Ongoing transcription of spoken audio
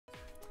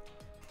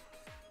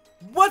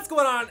What's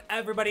going on,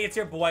 everybody? It's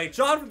your boy,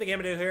 John from the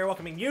GamerDuo here,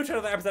 welcoming you to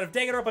another episode of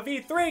Danganronpa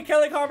V3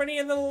 Killing Harmony.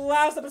 In the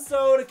last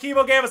episode,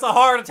 Kibo gave us a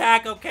heart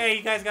attack. Okay,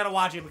 you guys gotta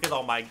watch it because,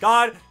 oh my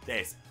god,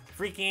 this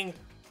freaking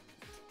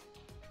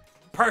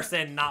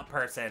person, not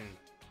person,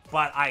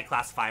 but I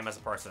classify him as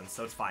a person,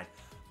 so it's fine.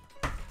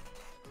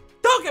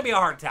 Don't give me a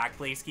heart attack,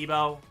 please,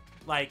 Kibo.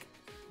 Like,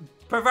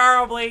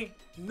 preferably,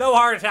 no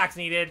heart attacks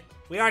needed.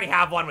 We already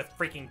have one with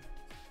freaking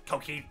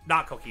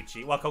not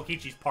Kokichi. Well,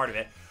 Kokichi's part of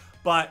it,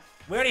 but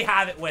we already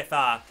have it with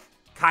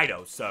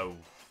Kaido, so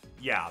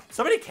yeah.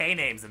 So many K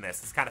names in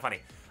this. It's kind of funny.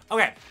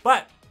 Okay,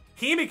 but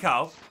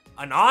Himiko,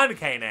 a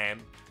non-K name,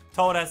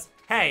 told us,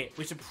 hey,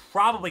 we should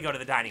probably go to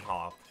the dining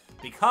hall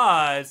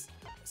because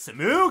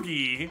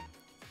Samugi,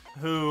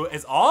 who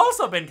has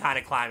also been kind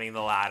of climbing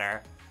the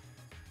ladder,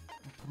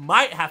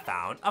 might have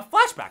found a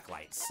flashback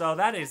light. So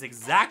that is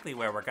exactly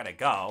where we're gonna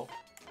go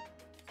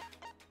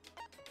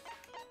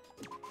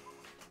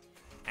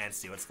and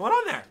see what's going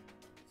on there.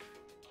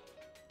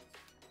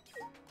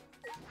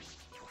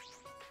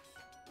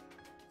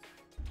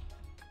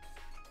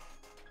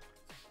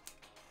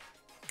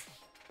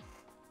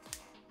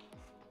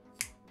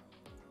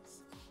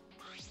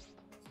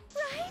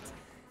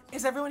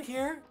 Is everyone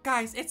here?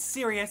 Guys, it's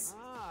serious.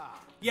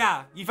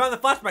 Yeah, you found the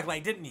flashback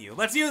light, didn't you?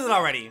 Let's use it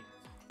already.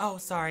 Oh,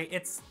 sorry,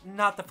 it's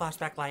not the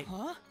flashback light.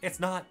 Huh? It's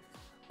not.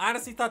 I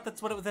honestly thought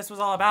that's what this was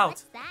all about.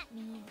 What's that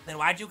mean? Then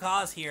why'd you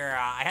call us here?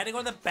 I had to go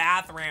to the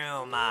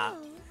bathroom. I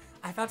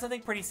found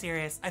something pretty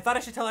serious. I thought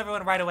I should tell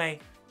everyone right away.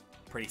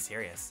 Pretty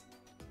serious.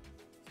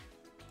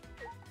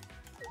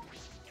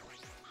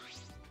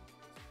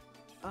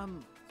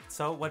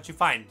 So what'd you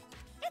find?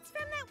 It's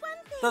from that one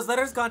thing. Those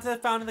letters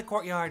found in the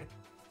courtyard.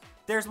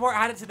 There's more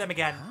added to them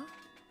again.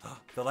 Huh?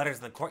 The letters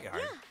in the courtyard.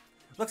 Yeah.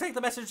 Looks like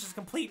the message is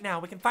complete now.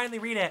 We can finally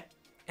read it.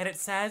 And it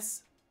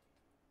says,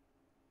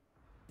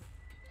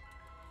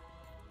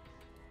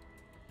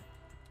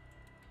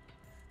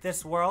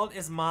 this world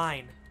is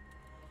mine.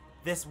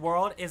 This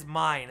world is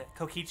mine,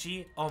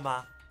 Kokichi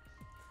Oma.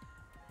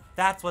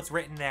 That's what's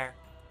written there.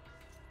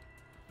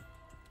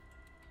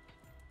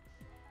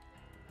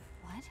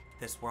 What?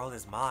 This world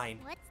is mine.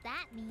 What's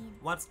that mean?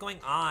 What's going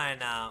on?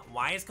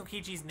 Why is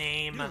Kokichi's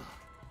name...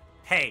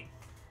 Hey,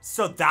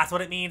 so that's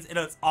what it means?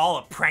 It's all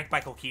a prank by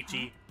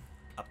Kokichi.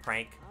 A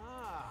prank?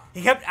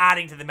 He kept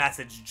adding to the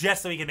message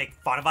just so he could make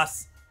fun of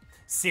us.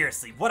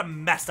 Seriously, what a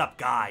messed up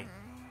guy.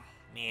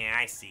 Yeah,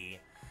 I see.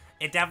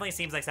 It definitely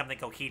seems like something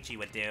Kokichi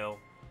would do.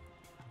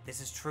 This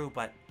is true,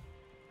 but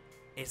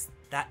is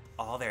that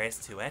all there is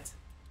to it?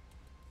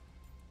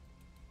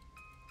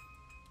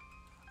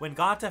 When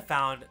Ganta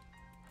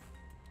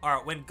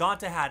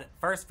had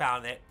first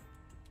found it,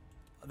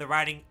 the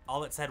writing,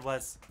 all it said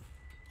was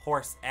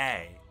Horse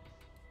A.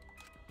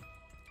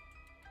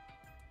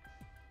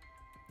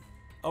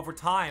 Over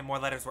time, more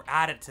letters were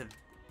added to...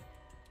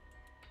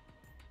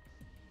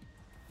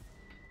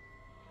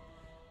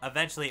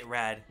 Eventually it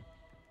read,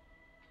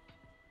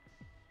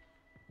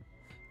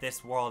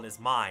 this world is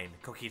mine,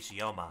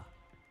 Kokichi Oma.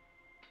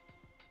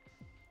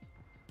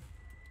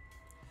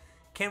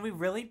 Can we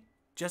really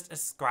just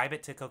ascribe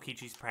it to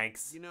Kokichi's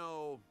pranks? You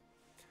know...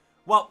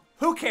 Well,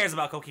 who cares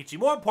about Kokichi?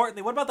 More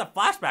importantly, what about the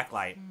flashback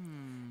light?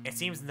 It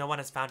seems no one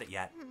has found it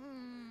yet.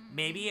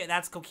 Maybe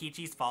that's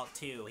Kokichi's fault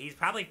too. He's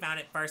probably found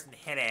it first and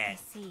hid it. I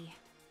see.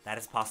 That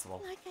is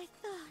possible. Like I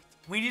thought.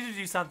 We need to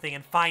do something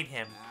and find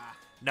him.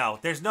 No,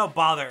 there's no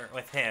bother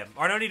with him.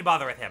 Or no need to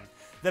bother with him.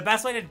 The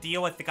best way to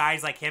deal with the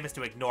guys like him is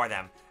to ignore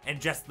them and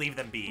just leave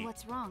them be.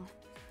 What's wrong?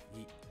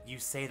 You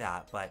say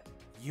that, but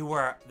you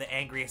were the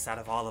angriest out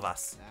of all of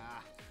us.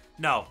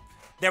 No,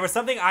 there was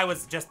something I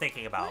was just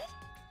thinking about.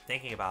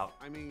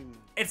 I mean...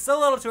 It's still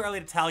a little too early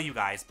to tell you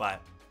guys,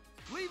 but...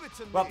 Leave it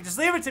to me. Well, just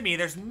leave it to me.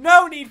 There's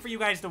no need for you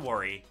guys to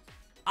worry.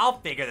 I'll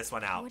figure this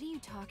one out. What are you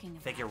talking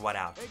about? Figure what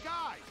out? Hey,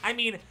 guys. I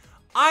mean,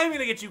 I'm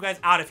gonna get you guys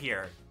out of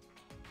here.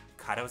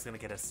 Kaido's gonna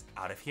get us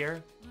out of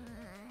here?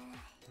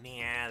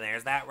 Yeah,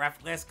 there's that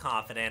reckless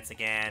confidence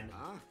again.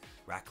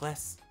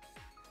 Reckless?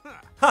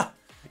 Huh,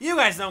 you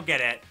guys don't get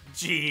it.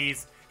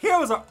 Jeez,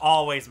 heroes are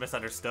always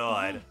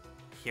misunderstood.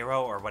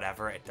 Hero or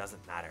whatever, it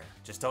doesn't matter.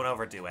 Just don't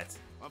overdo it.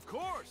 Of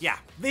course. Yeah,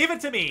 leave it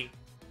to me.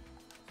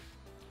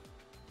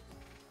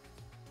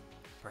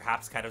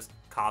 Perhaps Kaido's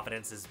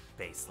confidence is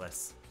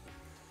baseless.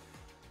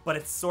 But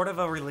it's sort of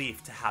a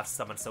relief to have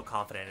someone so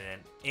confident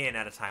in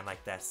at a time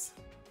like this.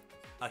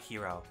 A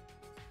hero.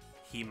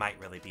 He might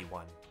really be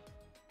one.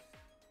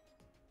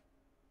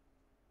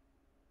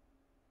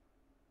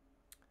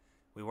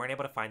 We weren't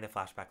able to find the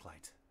flashback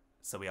light,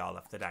 so we all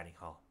left the dining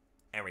hall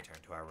and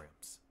returned to our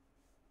rooms.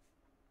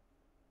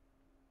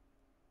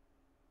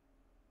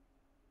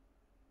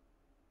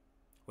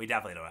 We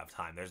definitely don't have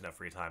time. There's no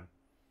free time.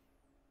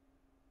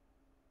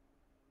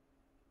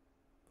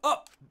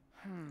 Oh!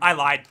 I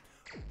lied.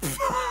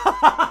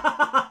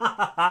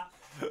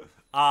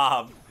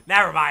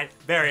 Never mind.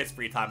 There is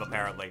free time,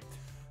 apparently.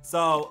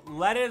 So,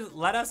 let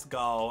us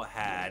go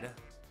ahead.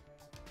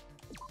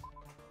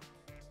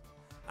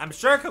 I'm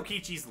sure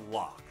Kokichi's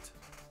locked.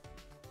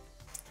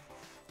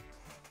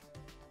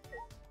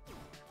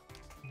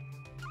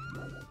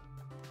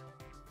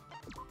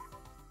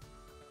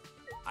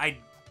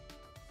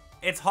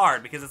 it's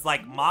hard because it's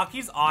like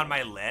Maki's on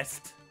my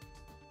list.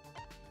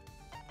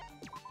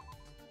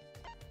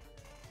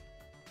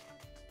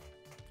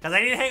 Because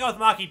I need to hang out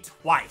with Maki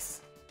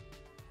twice.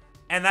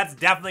 And that's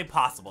definitely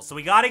possible. So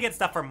we gotta get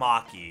stuff for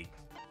Maki.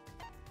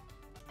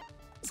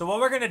 So what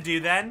we're gonna do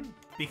then,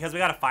 because we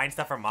gotta find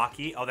stuff for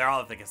Maki. Oh, they're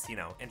all at the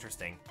casino.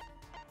 Interesting.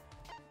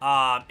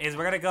 Is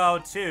we're gonna go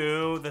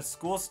to the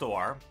school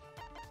store.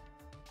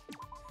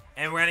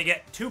 And we're gonna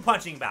get 2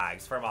 punching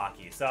bags for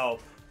Maki. So,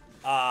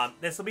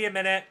 this will be a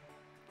minute.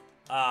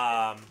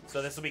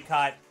 So this will be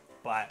cut.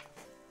 But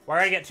we're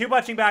gonna get 2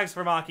 punching bags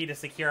for Maki to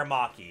secure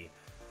Maki.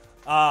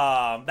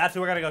 That's who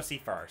we're gonna go see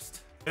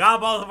first. We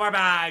got both of our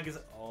bags.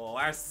 Oh,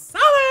 we're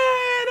solid!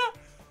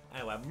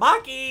 I went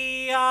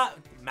Maki!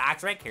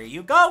 Max rank, here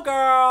you go,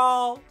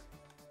 girl!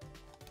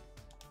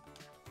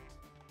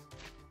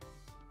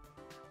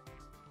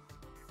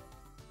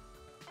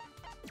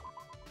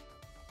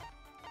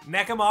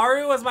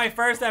 Nekomaru was my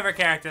first ever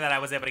character that I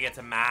was able to get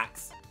to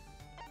max.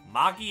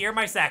 Maki, you're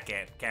my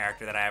second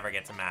character that I ever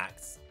get to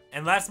max.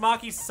 Unless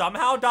Maki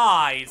somehow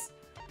dies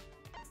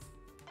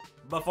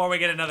before we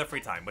get another free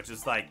time, which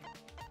is like...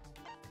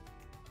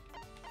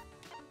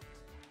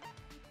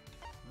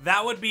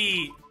 That would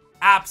be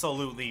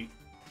absolutely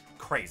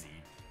crazy.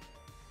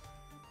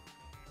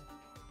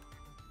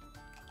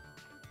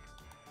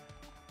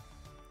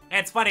 And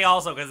it's funny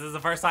also because this is the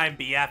first time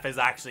BF has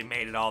actually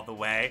made it all the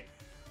way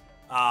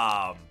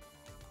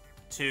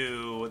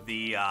to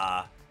the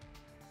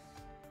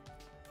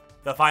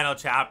final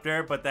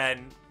chapter, but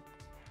then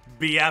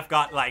BF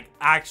got like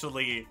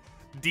actually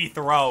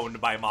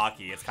dethroned by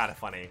Maki. It's kind of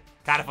funny.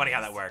 Kind of funny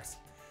how that works.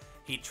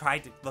 He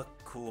tried to look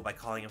cool by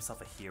calling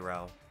himself a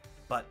hero,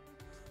 but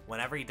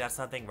whenever he does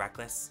something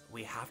reckless,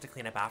 we have to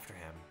clean up after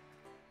him.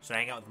 Should I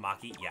hang out with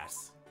Maki?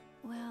 Yes.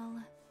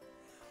 Well...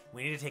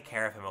 We need to take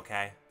care of him,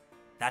 okay?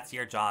 That's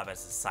your job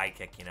as a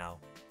sidekick, you know.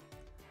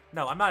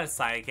 No, I'm not a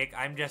sidekick.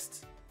 I'm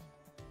just...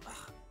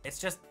 It's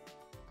just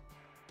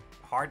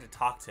hard to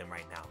talk to him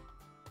right now.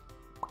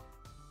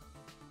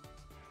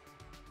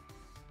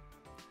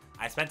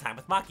 I spent time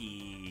with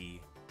Maki.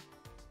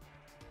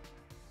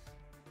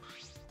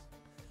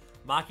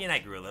 Maki and I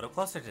grew a little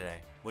closer today.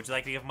 Would you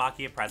like to give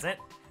Maki a present?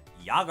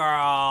 Yeah,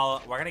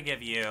 girl. We're gonna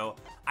give you...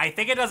 I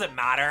think it doesn't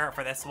matter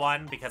for this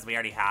one because we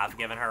already have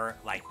given her,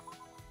 like...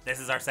 This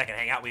is our second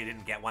hangout. We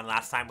didn't get one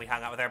last time we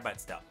hung out with her,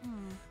 but still.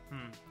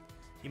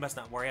 You must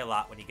not worry a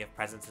lot when you give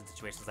presents in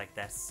situations like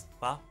this.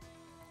 Well,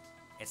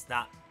 it's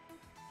not...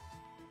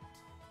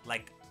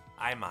 Like,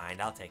 I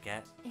mind. I'll take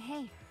it.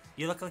 Hey.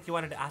 You look like you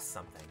wanted to ask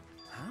something.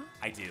 Huh?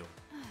 I do.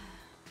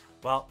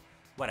 Well,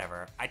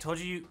 whatever. I told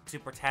you to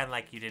pretend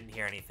like you didn't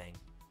hear anything,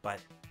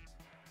 but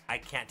I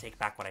can't take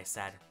back what I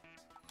said.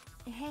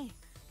 Hey.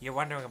 You're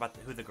wondering about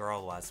who the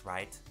girl was,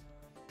 right?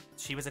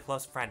 She was a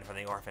close friend from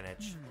the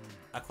orphanage.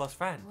 A close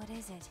friend? What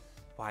is it?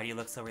 Why do you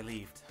look so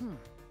relieved?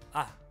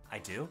 Ah, I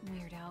do?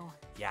 Weirdo.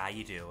 Yeah,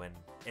 you do, and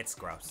it's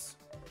gross.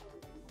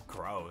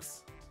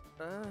 Gross.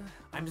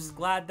 I'm just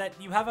glad that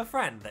you have a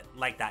friend that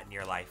like that in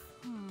your life.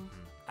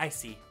 I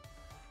see.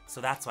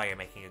 So that's why you're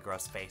making a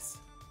gross face.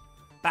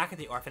 Back at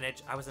the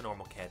orphanage, I was a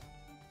normal kid.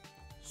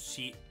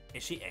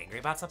 Is she angry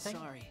about something?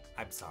 Sorry.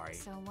 I'm sorry.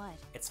 So what?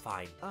 It's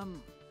fine.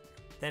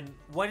 Then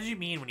what did you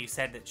mean when you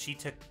said that she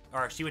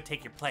would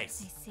take your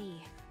place? I see.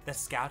 The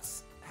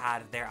scouts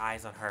had their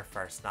eyes on her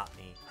first, not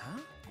me. Huh?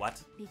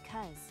 What?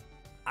 Because.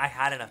 I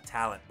had enough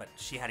talent, but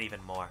she had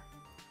even more.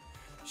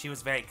 She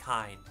was very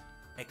kind,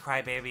 a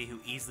crybaby who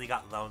easily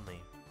got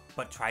lonely,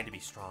 but tried to be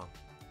strong.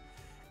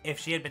 If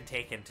she had been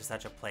taken to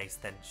such a place,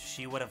 then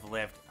she would have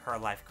lived her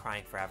life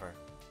crying forever.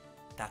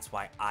 That's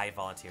why I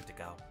volunteered to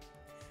go.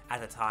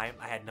 At the time,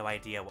 I had no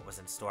idea what was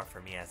in store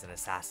for me as an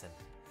assassin,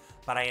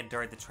 but I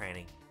endured the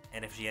training,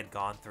 and if she had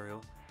gone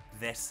through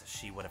this,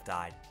 she would have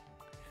died.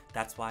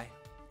 That's why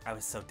I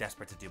was so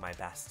desperate to do my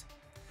best.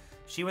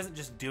 She wasn't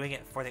just doing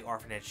it for the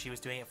orphanage, she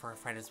was doing it for her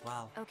friend as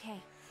well. Okay.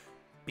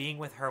 Being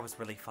with her was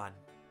really fun.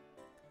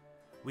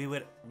 We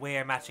would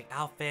wear matching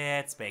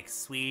outfits, bake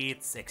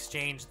sweets,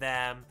 exchange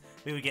them.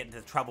 We would get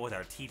into trouble with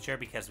our teacher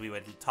because we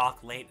would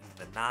talk late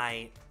into the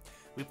night.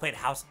 We played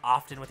house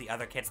often with the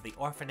other kids at the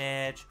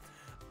orphanage.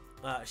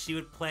 She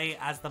would play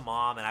as the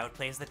mom and I would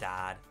play as the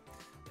dad.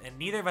 And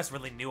neither of us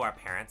really knew our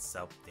parents,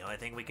 so the only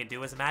thing we could do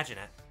was imagine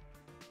it.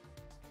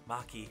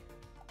 Maki.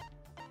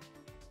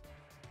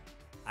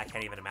 I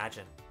can't even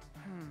imagine.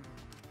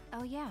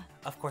 Oh yeah.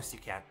 Of course you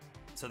can't,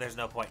 so there's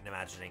no point in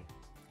imagining.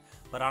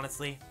 But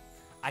honestly,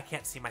 I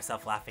can't see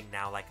myself laughing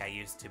now like I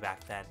used to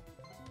back then.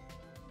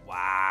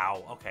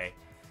 Wow, okay.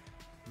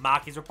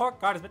 Maki's report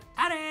card has been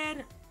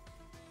added!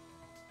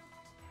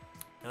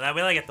 And then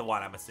we only get the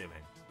one, I'm assuming.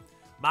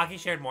 Maki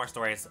shared more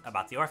stories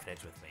about the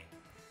orphanage with me.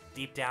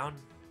 Deep down,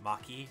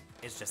 Maki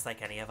is just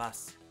like any of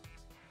us.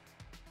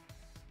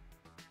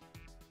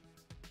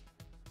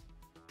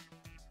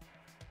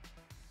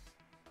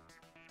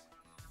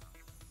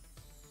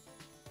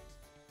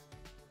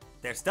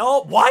 There's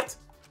still... What?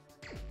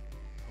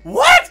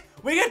 What?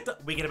 We get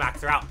to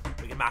max her out.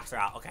 We can max her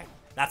out. Okay.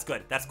 That's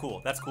good. That's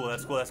cool. That's cool.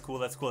 That's cool. That's cool.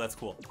 That's cool. That's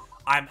cool.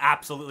 I'm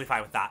absolutely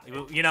fine with that.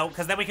 You know,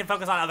 because then we can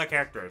focus on other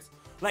characters.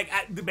 Like,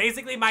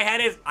 basically, my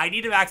head is, I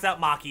need to max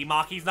out Maki.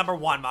 Maki's number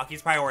one.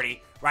 Maki's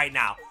priority right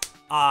now.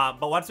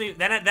 But once we,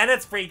 then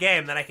it's free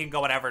game. Then I can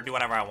go whatever, do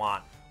whatever I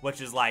want.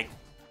 Which is like,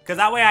 because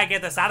that way I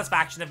get the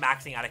satisfaction of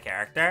maxing out a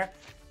character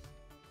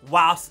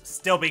whilst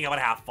still being able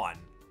to have fun.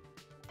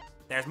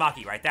 There's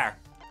Maki right there.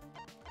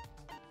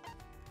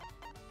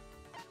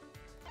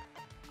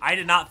 I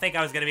did not think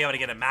I was going to be able to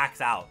get a max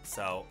out,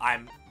 so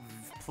I'm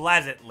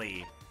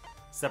pleasantly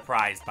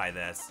surprised by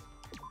this.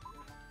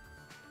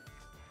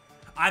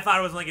 I thought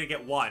I was only going to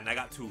get one, and I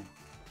got two.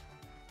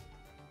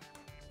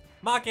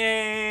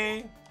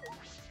 Maki!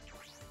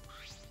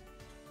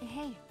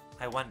 Hey.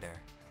 I wonder,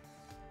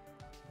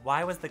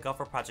 why was the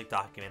Gopher Project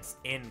documents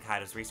in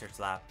Kaido's research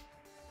lab?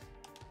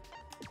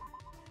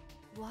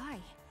 Why?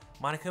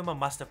 Monokuma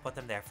must have put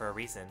them there for a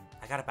reason.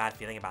 I got a bad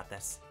feeling about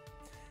this.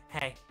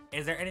 Hey,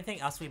 is there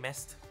anything else we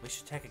missed? We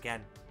should check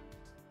again.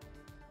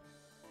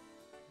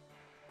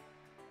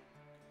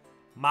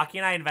 Maki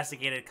and I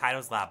investigated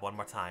Kaido's lab one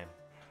more time.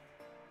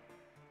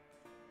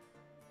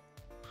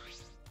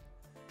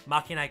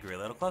 Maki and I grew a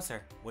little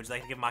closer. Would you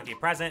like to give Maki a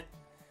present?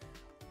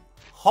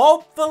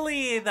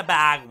 Hopefully the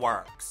bag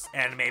works.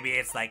 And maybe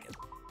it's like...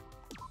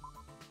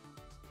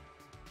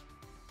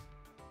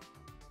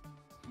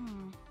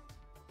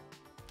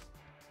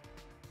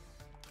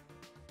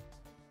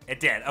 It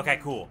did. Okay,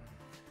 cool.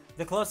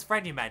 The close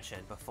friend you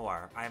mentioned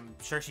before. I'm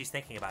sure she's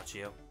thinking about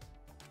you.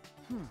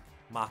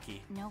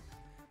 Maki. Nope.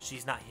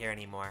 She's not here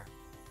anymore.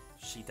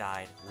 She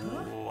died.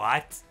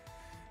 What?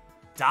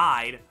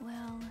 Died?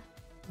 Well...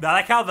 I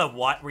like how the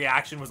what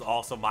reaction was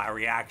also my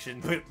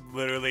reaction.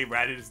 Literally,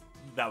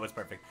 that was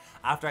perfect.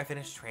 After I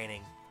finished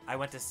training, I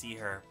went to see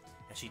her,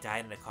 and she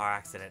died in a car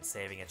accident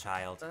saving a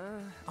child.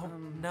 Oh,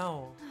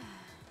 no.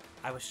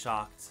 I was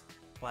shocked.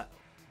 But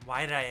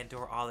why did I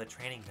endure all the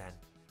training then?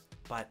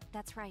 But...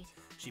 That's right.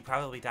 She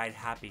probably died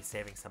happy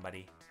saving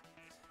somebody.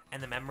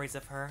 And the memories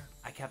of her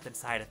I kept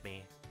inside of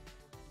me,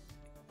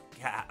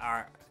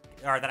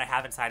 or that I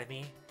have inside of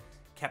me,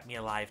 kept me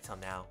alive till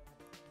now.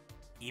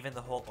 Even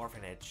the whole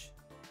orphanage.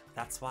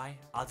 That's why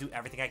I'll do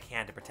everything I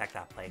can to protect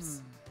that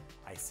place.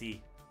 I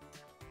see.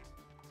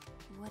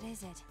 What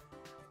is it?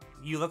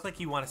 You look like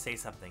you want to say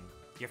something.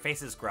 Your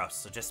face is gross,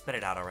 so just spit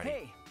it out already.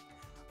 Hey.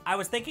 I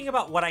was thinking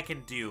about what I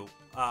can do,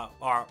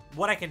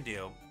 what I can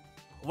do.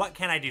 What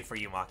can I do for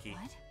you, Maki?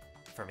 What?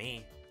 For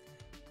me?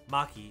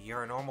 Maki,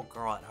 you're a normal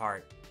girl at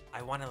heart.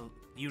 I want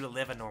you to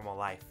live a normal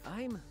life.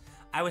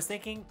 I was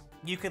thinking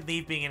you could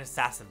leave being an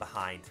assassin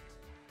behind.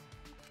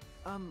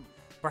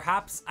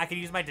 Perhaps I could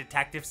use my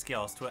detective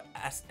skills to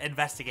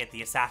investigate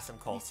the assassin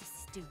cult. This is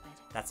stupid.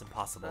 That's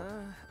impossible.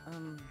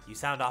 You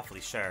sound awfully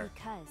sure.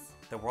 Because...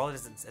 The world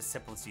isn't as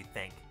simple as you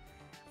think.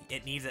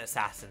 It needs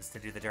assassins to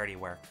do the dirty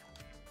work.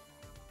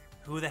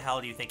 Who the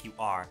hell do you think you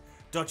are?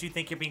 Don't you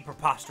think you're being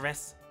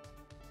preposterous?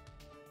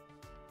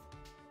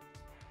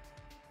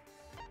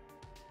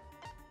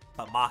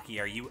 But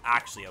Maki, are you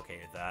actually okay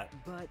with that?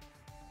 But...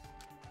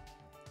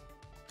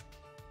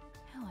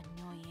 How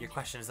annoying. Your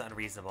question is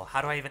unreasonable.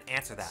 How do I even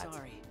answer that?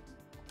 Sorry.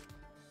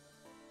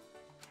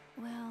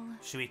 Well...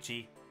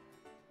 Shuichi,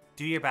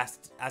 do your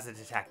best as a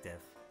detective.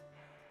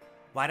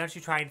 Why don't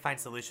you try and find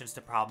solutions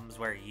to problems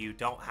where you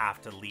don't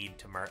have to lead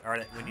to murder, or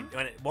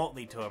when it won't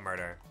lead to a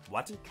murder?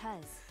 What?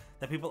 Because...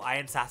 The people I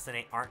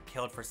assassinate aren't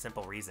killed for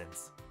simple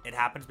reasons. It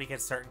happens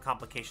because certain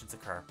complications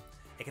occur.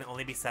 It can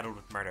only be settled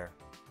with murder.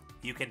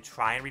 You can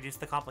try and reduce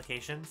the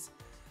complications?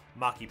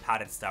 Maki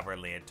pouted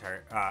stubbornly and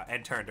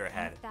turned her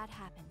head. If that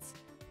happens,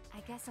 I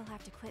guess I'll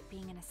have to quit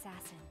being an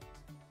assassin.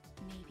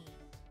 Maybe.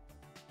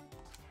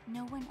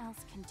 No one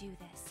else can do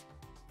this.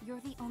 You're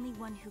the only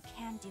one who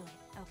can do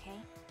it, okay?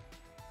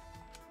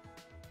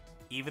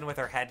 Even with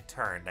her head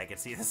turned, I could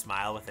see the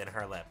smile within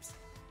her lips.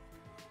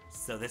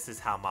 So this is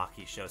how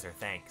Maki shows her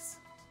thanks.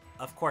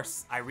 Of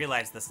course, I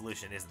realize the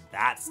solution isn't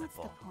that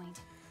simple. What's the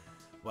point?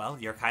 Well,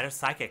 you're kind of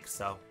psychic,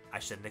 so I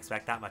shouldn't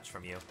expect that much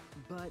from you.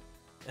 But...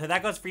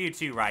 That goes for you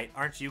too, right?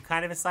 Aren't you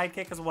kind of a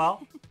sidekick as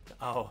well?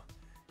 Oh,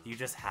 you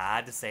just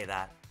had to say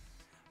that.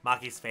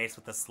 Maki's face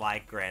with a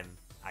sly grin.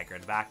 I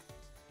grinned back.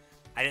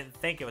 I didn't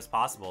think it was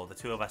possible, the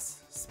two of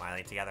us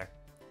smiling together.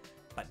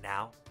 But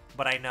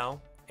I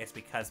know it's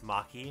because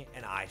Maki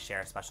and I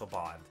share a special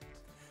bond.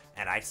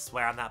 And I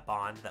swear on that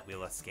bond that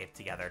we'll escape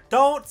together.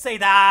 Don't say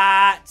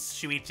that,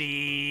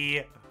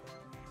 Shuichi!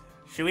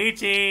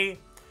 Shuichi,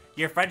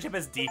 your friendship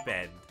has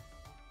deepened.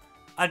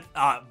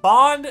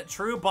 Bond,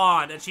 true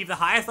bond. Achieve the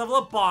highest level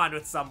of bond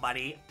with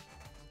somebody.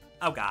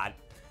 Oh god.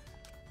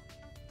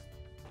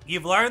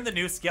 You've learned the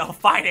new skill,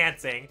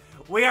 financing.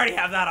 We already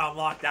have that on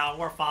lockdown.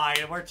 We're fine.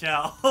 We're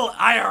chill.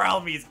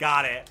 IRL me's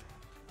got it.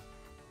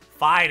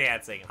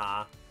 Financing,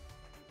 huh?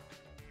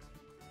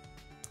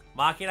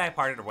 Maki and I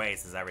parted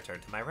ways as I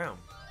returned to my room.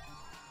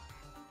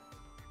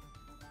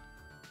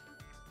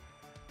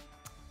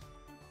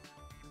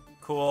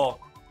 Cool.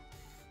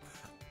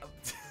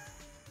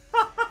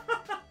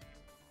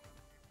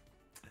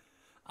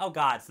 Oh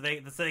god, so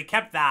they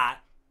kept that.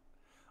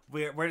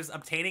 We're just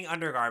obtaining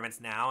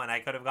undergarments now, and I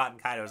could have gotten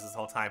Kaido's this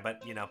whole time,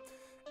 but, you know,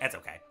 it's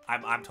okay.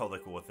 I'm totally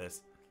cool with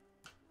this.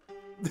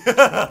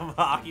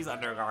 Maki's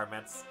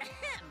undergarments.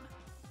 Ahem.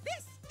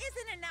 This is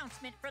an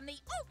announcement from the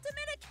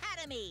Ultimate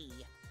Academy.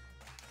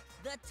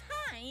 The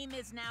time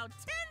is now 10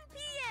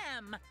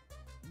 p.m.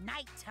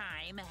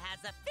 Nighttime has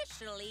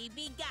officially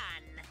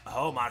begun.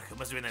 Oh,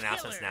 Monokuma's doing the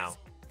announcements now.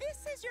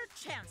 This is your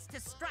chance to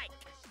strike.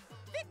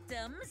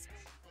 Victims,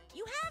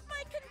 you have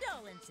my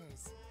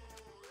condolences.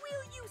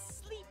 Will you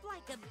sleep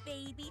like a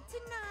baby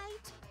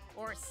tonight?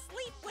 Or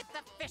sleep with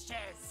the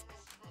fishes?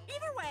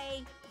 Either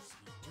way,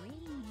 sweet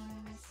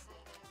dreams.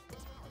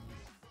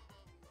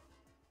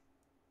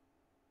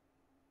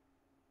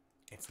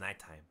 It's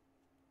nighttime.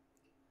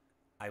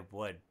 I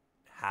would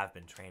have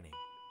been training.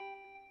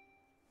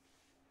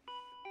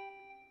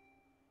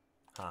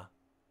 Huh?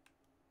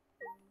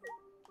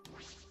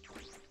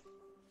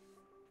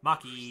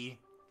 Maki!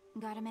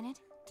 Got a minute?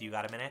 Do you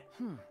got a minute?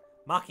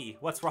 Maki,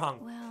 what's wrong?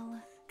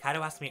 Well...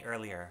 Kaido asked me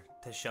earlier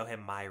to show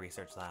him my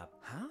research lab.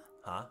 Huh?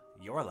 Huh?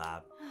 Your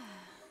lab?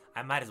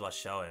 I might as well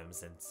show him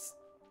since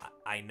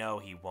I know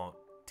he won't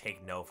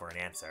take no for an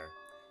answer.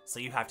 So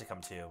you have to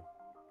come too.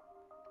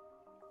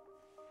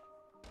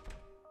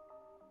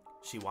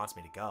 She wants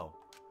me to go.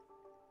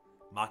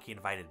 Maki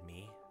invited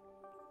me,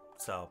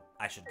 so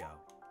I should go.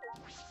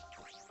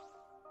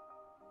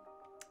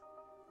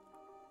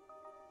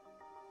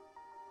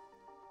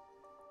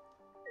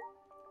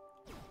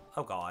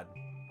 Oh god.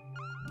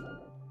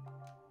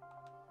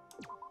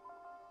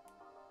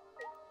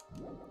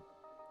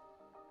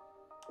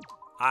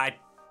 I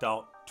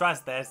don't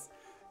trust this.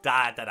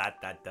 Da da da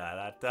da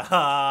da da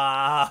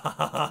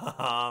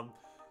da.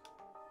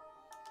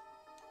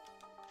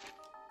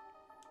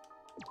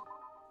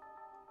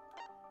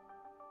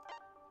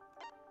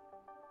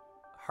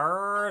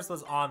 Hers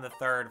was on the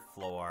 3rd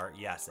floor.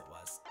 Yes, it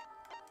was.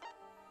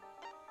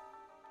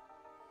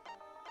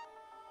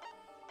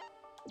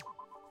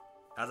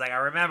 I was like, I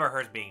remember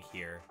hers being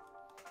here.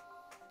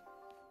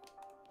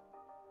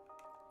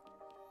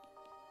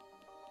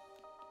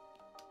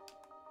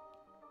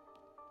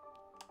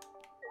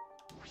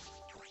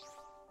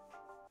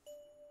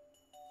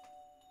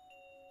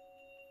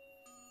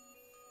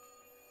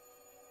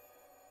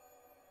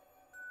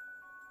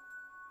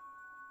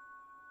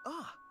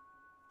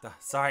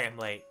 Sorry I'm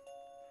late.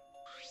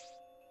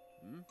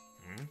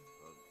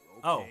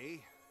 Oh, Okay.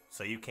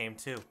 so you came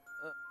too.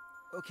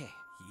 Okay.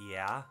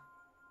 Yeah?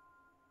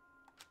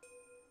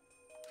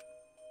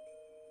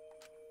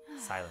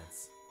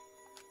 Silence.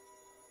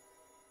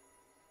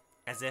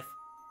 As if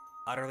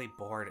utterly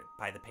bored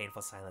by the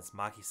painful silence,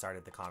 Maki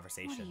started the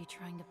conversation. What are you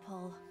trying to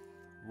pull?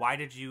 Why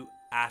did you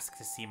ask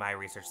to see my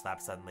research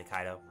lab suddenly,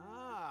 Kaido?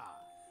 Ah.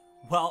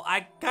 Well,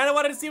 I kind of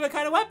wanted to see what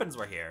kind of weapons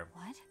were here.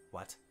 What?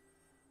 What?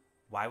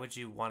 Why would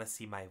you want to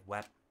see my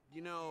weapon?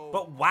 You know.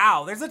 But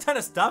wow, there's a ton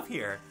of stuff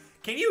here.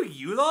 Can you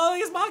use all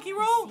these, Maki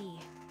roll? See.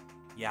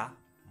 Yeah,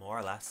 more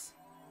or less.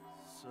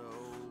 So.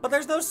 But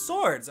there's no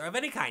swords of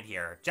any kind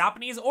here,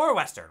 Japanese or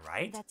Western,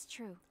 right? That's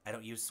true. I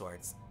don't use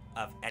swords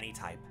of any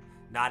type.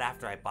 Not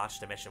after I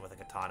botched a mission with a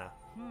katana.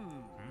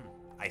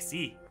 I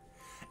see.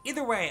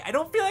 Either way, I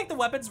don't feel like the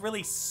weapons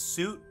really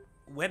suit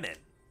women.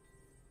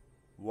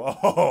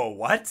 Whoa,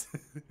 what?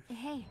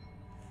 Hey,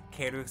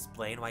 Care to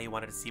explain why you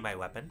wanted to see my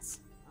weapons?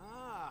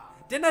 Ah.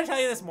 Didn't I tell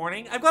you this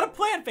morning? I've got a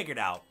plan figured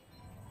out.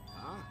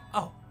 Huh?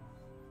 Oh,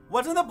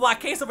 what's in the black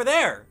case over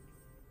there?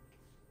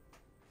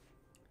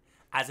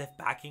 As if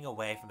backing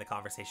away from the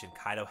conversation,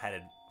 Kaido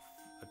headed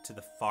to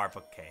the far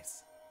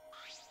bookcase.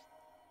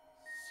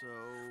 So.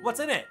 What's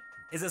in it?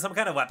 Is it some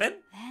kind of weapon?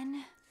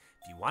 then...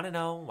 If you want to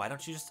know, why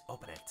don't you just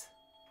open it?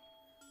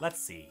 Let's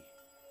see.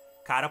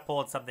 Kaido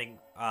pulled something,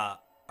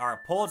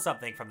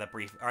 from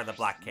the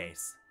black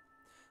case.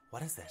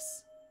 What is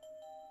this?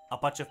 A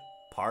bunch of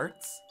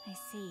parts? I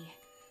see.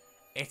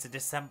 It's a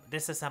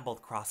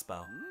disassembled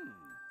crossbow.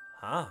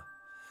 Huh.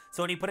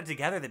 So when you put it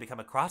together, they become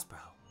a crossbow.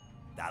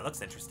 That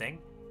looks interesting.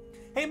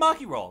 Hey,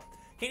 Maki Roll,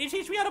 can you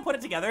teach me how to put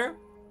it together?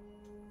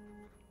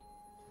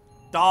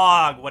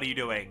 Dog, what are you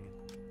doing?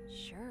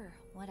 Sure,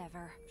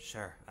 whatever.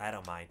 Sure, I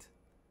don't mind.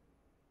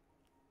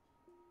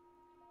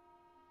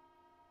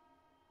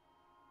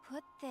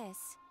 Put this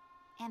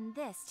and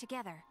this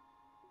together.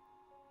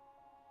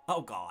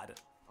 Oh god.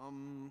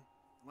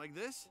 Like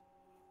this?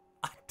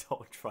 I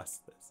don't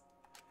trust this.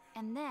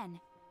 And then,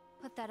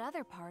 put that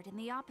other part in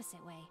the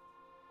opposite way.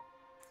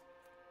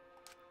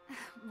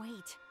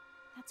 Wait,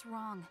 that's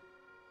wrong.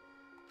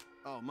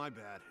 Oh, my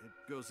bad.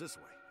 It goes this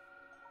way.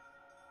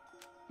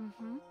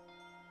 Mm-hmm.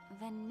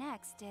 Then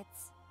next,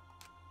 it's...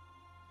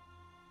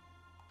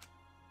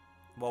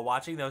 While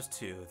watching those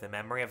two, the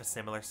memory of a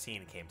similar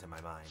scene came to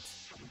my mind.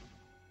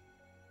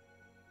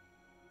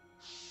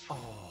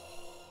 Oh.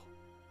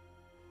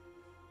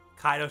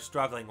 Kaido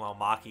struggling while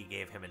Maki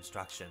gave him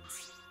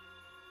instructions.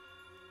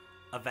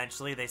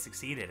 Eventually, they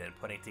succeeded in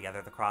putting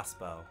together the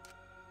crossbow.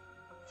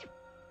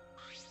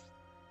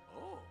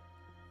 Oh.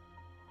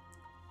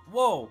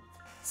 Whoa!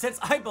 Since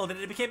I built it,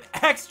 it became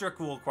extra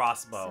cool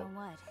crossbow. So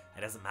what?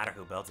 It doesn't matter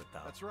who builds it,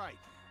 though. That's right.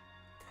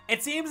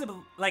 It seems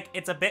like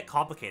it's a bit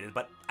complicated,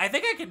 but I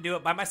think I can do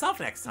it by myself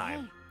next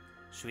time.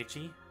 Hey.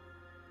 Shuichi,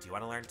 do you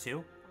want to learn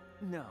too?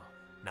 No.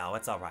 No,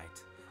 it's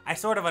alright. I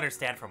sort of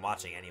understand from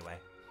watching anyway.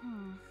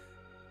 Hmm.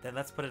 Then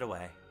let's put it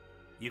away.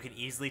 You can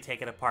easily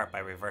take it apart by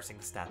reversing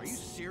the steps. Are you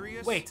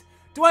serious? Wait,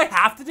 do I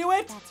have to do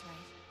it? That's right.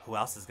 Who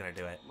else is gonna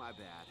do it? My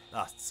bad.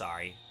 Oh,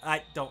 sorry.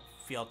 I don't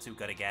feel too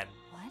good again.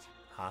 What?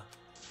 Huh?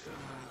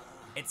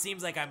 It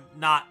seems like I'm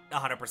not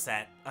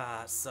 100%,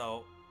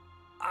 so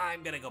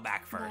I'm gonna go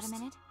back first. Got a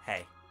minute?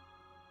 Hey.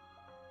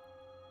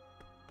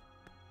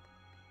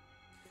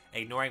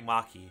 Ignoring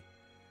Maki,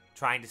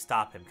 trying to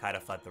stop him, Kaido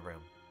fled the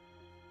room.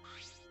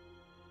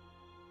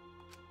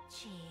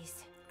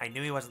 Jeez. I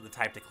knew he wasn't the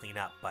type to clean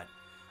up, but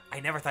I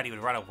never thought he would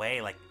run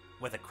away like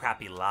with a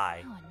crappy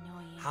lie. How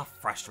annoying. How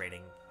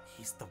frustrating.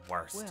 He's the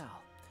worst.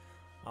 Well.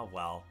 Oh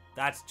well,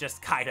 that's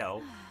just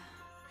Kaido.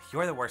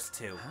 You're the worst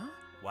too. Huh?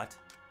 What?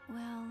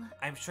 Well,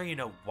 I'm sure you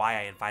know why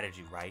I invited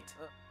you, right?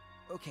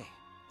 Okay.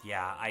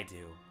 Yeah, I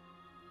do.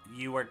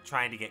 You were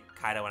trying to get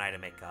Kaido and I to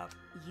make up.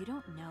 you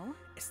don't know?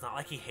 It's not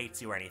like he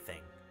hates you or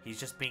anything. He's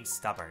just being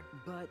stubborn.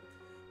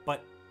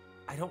 But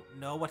I don't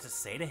know what to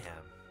say to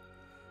him.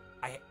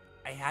 I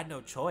had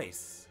no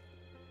choice.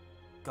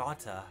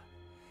 Gonta,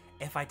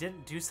 if I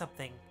didn't do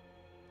something,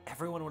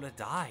 everyone would have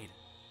died.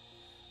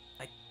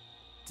 I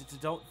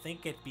don't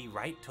think it'd be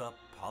right to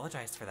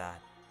apologize for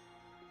that.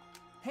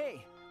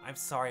 hey, I'm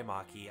sorry,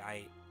 Maki.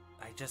 I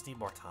just need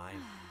more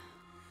time.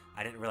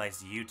 I didn't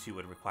realize you two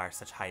would require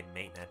such high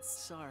maintenance.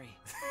 sorry.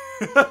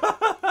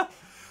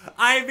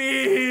 I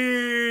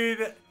mean,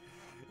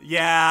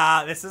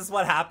 yeah, this is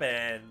what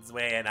happens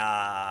when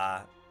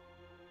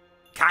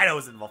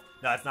Kaido's involved.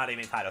 No, it's not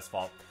even Kaido's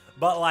fault.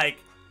 But like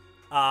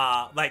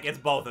it's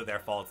both of their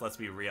faults, let's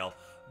be real.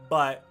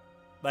 But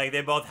like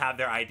they both have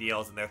their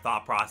ideals and their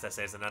thought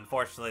processes, and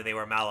unfortunately they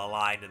were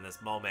malaligned in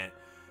this moment.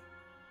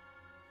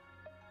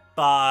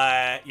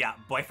 But yeah,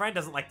 boyfriend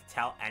doesn't like to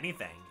tell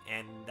anything,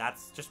 and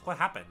that's just what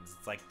happens.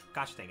 It's like,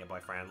 gosh dang it,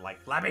 boyfriend. Like,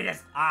 let me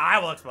just, I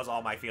will expose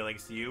all my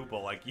feelings to you,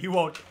 but like, you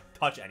won't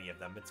touch any of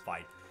them. It's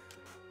fine.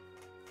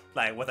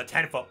 Like, with a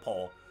 10-foot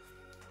pole.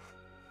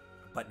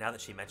 But now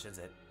that she mentions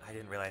it, I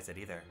didn't realize it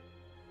either.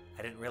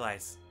 I didn't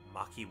realize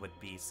Maki would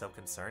be so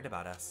concerned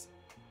about us.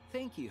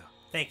 Thank you.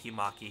 Thank you,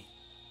 Maki.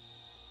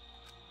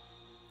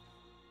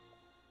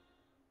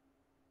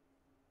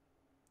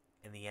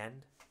 In the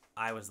end,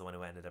 I was the one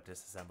who ended up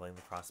disassembling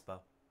the crossbow.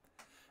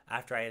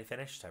 After I had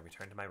finished, I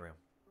returned to my room.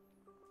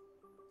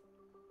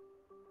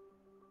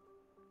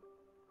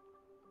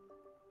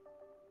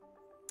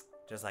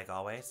 Just like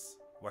always,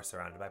 we're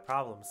surrounded by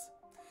problems.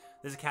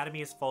 This academy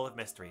is full of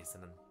mysteries,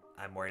 and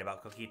I'm worried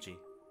about Kokichi.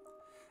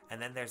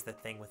 And then there's the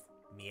thing with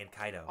me and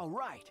Kaido. All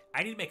right.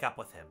 I need to make up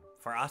with him,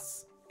 for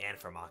us and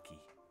for Maki.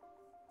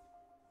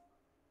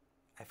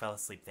 I fell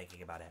asleep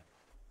thinking about it.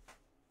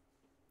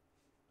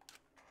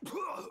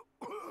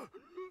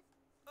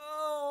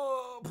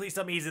 Oh, please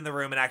tell me he's in the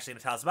room and actually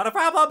gonna tell us about our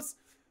problems.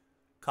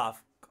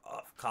 Cough,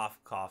 cough, cough,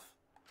 cough.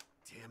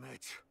 Damn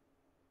it.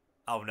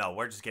 Oh no,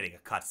 we're just getting a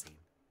cutscene.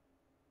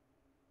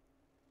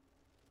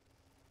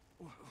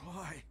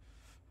 Why?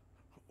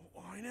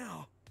 Why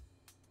now?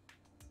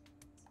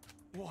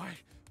 Why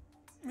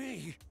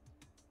me?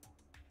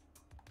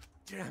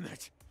 Damn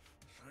it.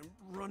 I'm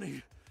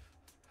running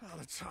out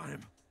of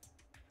time.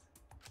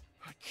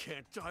 I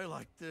can't die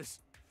like this.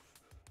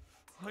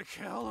 Like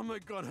hell am I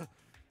gonna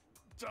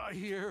die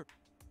here?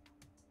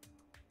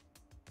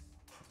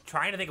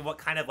 Trying to think of what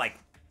kind of like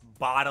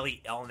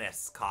bodily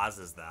illness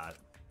causes that.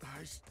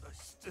 I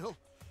still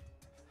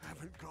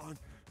haven't gone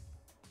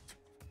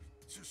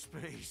to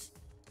space.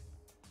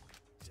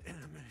 Damn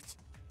it.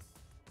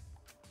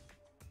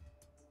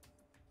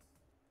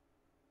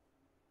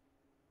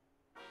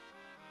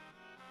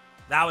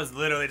 That was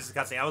literally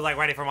disgusting. I was like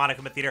ready for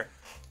Monica Theater.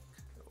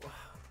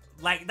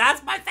 Like,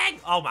 that's my thing.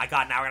 Oh my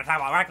god, now we're gonna talk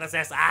about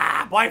recklessness.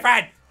 Ah,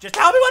 boyfriend, just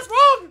tell me what's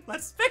wrong.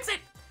 Let's fix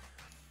it.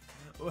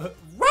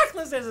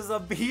 Recklessness is a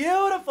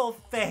beautiful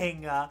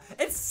thing.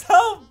 It's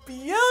so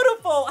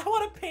beautiful. I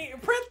want to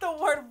print the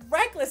word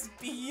reckless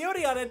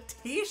beauty on a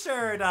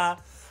t-shirt.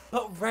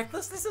 But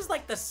recklessness is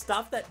like the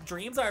stuff that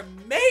dreams are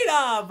made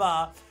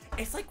of.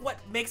 It's like what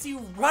makes you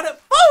run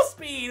at full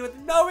speed with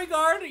no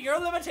regard to your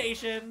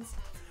limitations.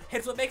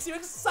 It's what makes you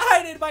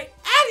excited by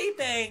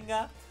anything.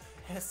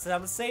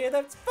 Some say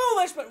that's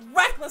foolish, but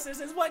recklessness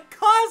is what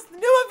caused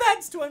new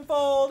events to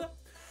unfold.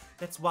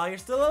 It's while you're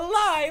still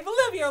alive,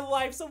 live your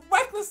life so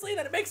recklessly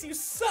that it makes you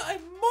so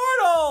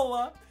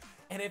immortal.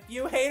 And if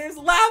haters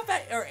laugh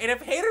at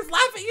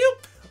you,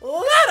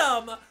 let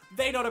them.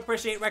 They don't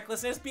appreciate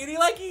recklessness beauty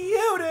like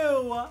you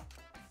do.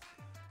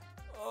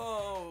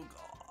 Oh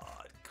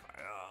God,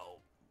 Kaido.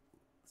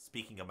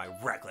 Speaking of my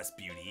reckless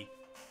beauty,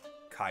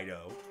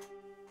 Kaido.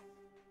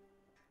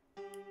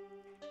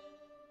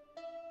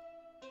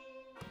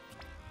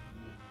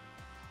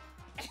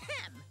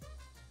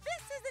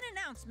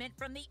 Announcement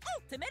from the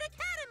Ultimate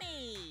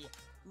Academy!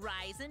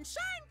 Rise and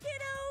shine,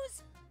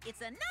 kiddos!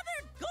 It's another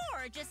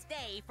gorgeous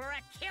day for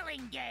a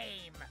killing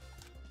game!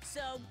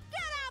 So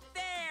get out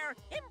there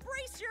therefore,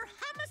 embrace your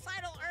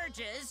homicidal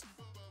urges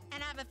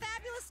and have a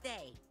fabulous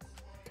day.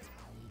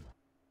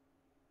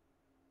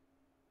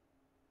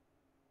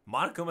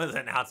 Monokuma's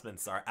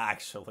announcements are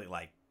actually,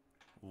 like,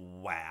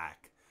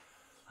 whack.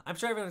 I'm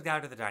sure everyone's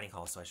gathered to the dining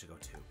hall, so I should go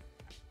too.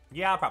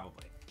 Yeah,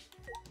 probably.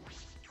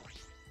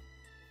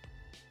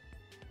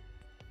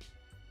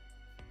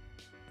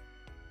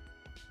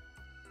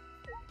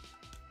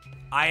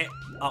 I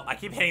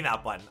keep hitting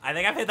that button. I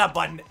think I've hit that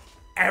button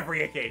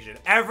every occasion,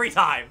 every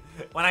time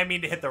when I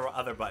mean to hit the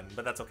other button,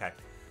 but that's okay.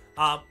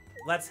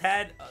 Let's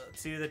head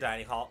to the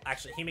dining hall.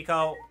 Actually,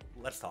 Himiko,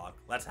 let's talk.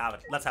 Let's have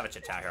a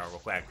chit chat here real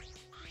quick.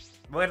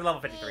 We're gonna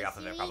level 53 off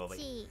of it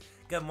probably.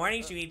 Good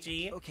morning,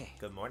 Shuichi. Okay.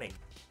 Good morning.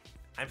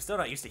 I'm still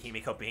not used to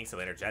Himiko being so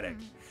energetic.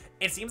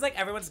 It seems like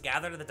everyone's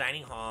gathered at the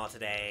dining hall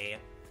today.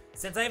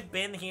 Since I've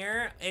been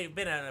here, it's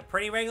been a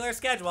pretty regular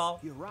schedule.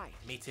 You're right.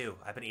 Me too.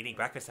 I've been eating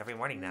breakfast every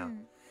morning now.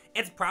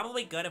 It's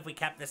probably good if we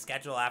kept this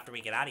schedule after we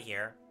get out of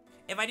here.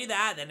 If I do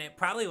that, then it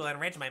probably will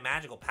enrich my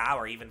magical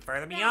power even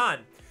further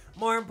beyond.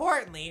 More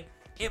importantly,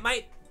 it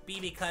might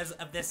be because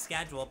of this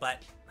schedule,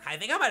 but I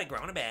think I might have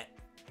grown a bit.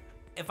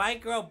 If I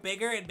grow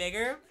bigger and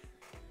bigger,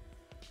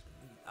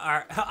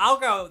 or I'll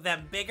grow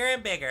them bigger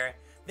and bigger.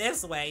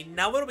 This way,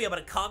 no one will be able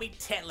to call me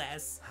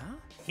titless. Huh?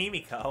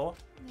 Himiko.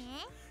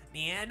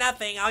 Yeah,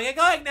 nothing. I'll get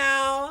going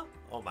now.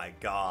 Oh my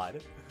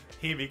god.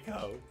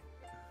 Himiko.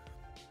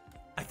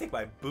 I think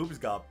my boobs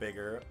got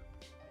bigger.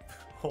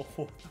 Oh,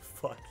 what the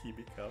fuck,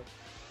 Himiko?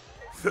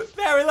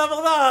 There, we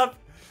leveled up!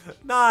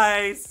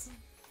 Nice!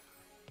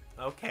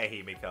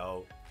 Okay,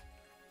 Himiko.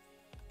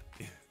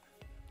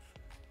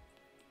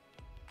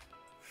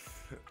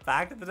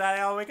 Back to the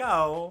dining hall we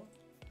go.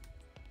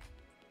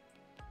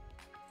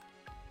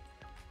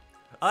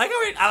 I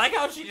like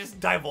how she just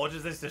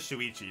divulges this to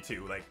Shuichi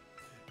too. Like,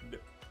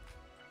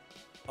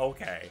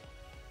 okay.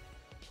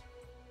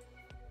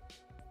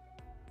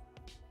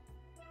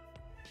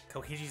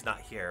 Kokichi's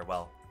not here.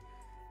 Well,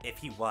 if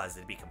he was,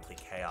 it'd be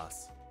complete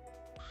chaos.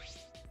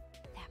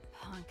 That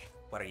punk.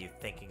 What are you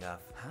thinking of?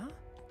 Huh?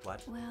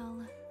 What?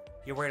 Well...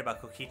 You're worried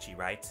about Kokichi,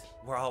 right?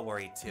 We're all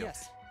worried too.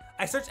 Yes.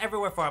 I searched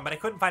everywhere for him, but I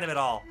couldn't find him at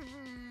all.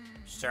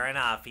 Sure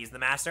enough, he's the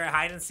master at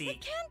hide and seek.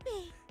 It can't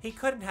be. He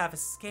couldn't have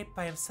escaped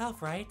by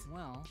himself, right?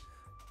 Well...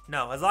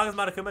 No, as long as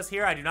Monokuma's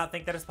here, I do not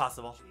think that is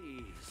possible.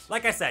 Jeez.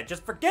 Like I said,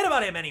 just forget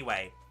about him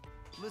anyway.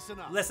 Listen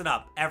up. Listen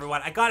up,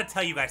 everyone. I gotta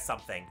tell you guys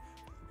something.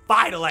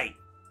 Finally!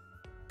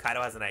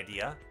 Kaido has an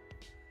idea.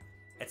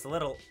 It's a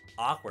little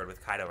awkward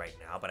with Kaido right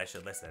now, but I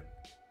should listen.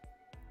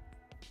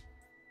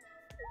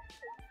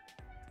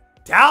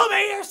 Tell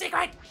me your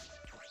secret!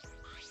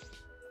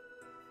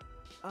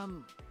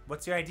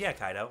 What's your idea,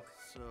 Kaido?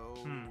 So...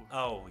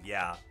 Oh,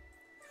 yeah.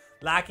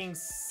 Lacking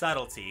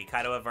subtlety,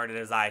 Kaido averted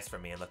his eyes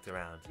from me and looked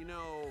around. You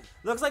know...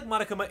 Looks like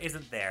Monokuma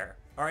isn't there,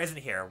 or isn't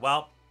here.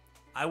 Well,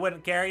 I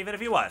wouldn't care even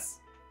if he was.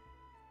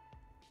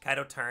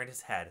 Kaido turned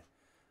his head,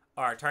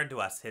 or turned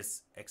to us,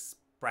 his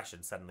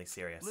expression suddenly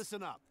serious.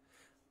 Listen up.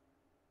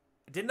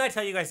 Didn't I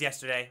tell you guys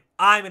yesterday?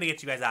 I'm gonna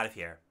get you guys out of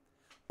here.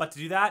 But to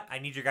do that, I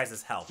need your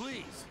guys' help.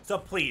 Please. So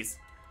please,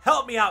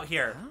 help me out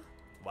here. Huh?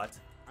 What?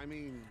 I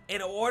mean...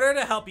 In order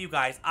to help you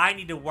guys, I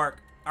need you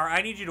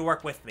to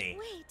work with me.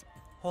 Wait.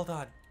 Hold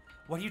on.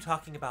 What are you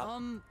talking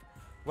about?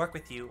 Work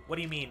with you? What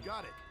do you mean?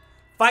 Got it.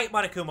 Fight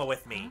Monokuma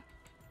with me.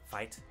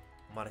 Fight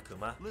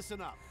Monokuma. Listen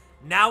up.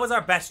 Now is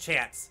our best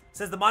chance.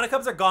 Since the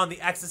Monokums are gone, the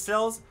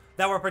Exosils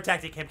that were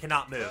protecting him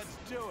cannot move.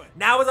 Let's do it.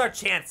 Now is our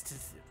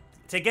chance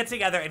to get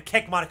together and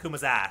kick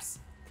Monokuma's ass.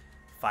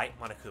 Fight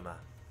Monokuma.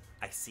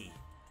 I see.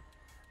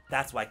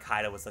 That's why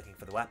Kaido was looking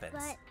for the weapons.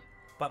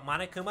 But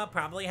Monokuma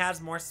probably has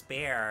more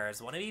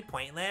spares. Won't it be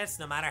pointless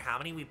no matter how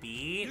many we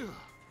beat?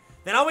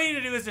 Then all we need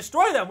to do is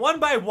destroy them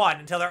one by one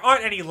until there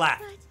aren't any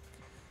left.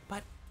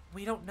 But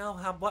we don't know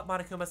what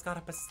Monokuma's got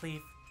up his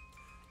sleeve.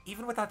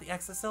 Even without the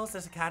Exosils,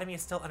 this academy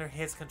is still under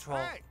his control.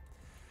 Hey.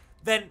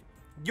 Then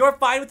you're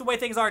fine with the way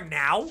things are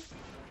now?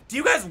 Do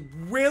you guys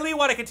really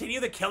want to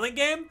continue the killing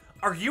game?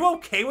 Are you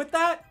okay with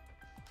that?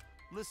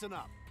 Listen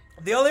up.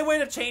 The only way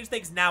to change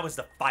things now is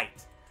to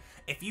fight.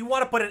 If you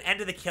want to put an end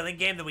to the killing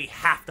game, then we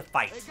have to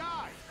fight. Hey,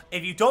 guys.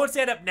 If you don't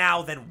stand up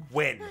now, then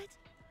win.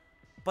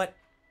 But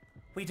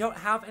we don't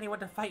have anyone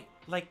to fight,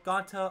 like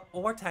Gonta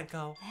or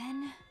Tenko.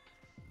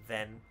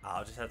 Then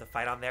I'll just have to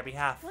fight on their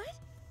behalf.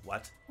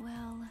 What?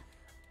 Well...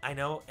 I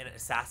know an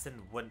assassin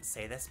wouldn't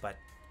say this, but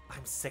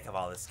I'm sick of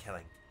all this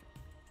killing.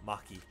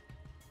 Maki.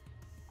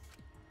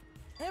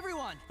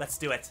 Everyone! Let's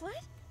do it. What?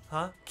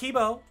 Huh?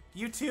 Kibo,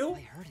 you too?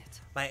 I heard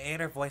it. My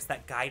inner voice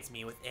that guides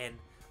me within.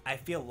 I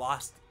feel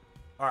lost,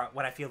 or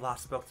when I feel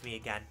lost spoke to me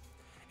again.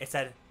 It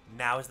said,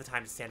 now is the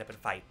time to stand up and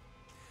fight.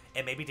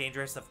 It may be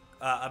dangerous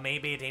may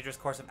be a dangerous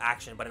course of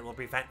action, but it will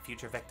prevent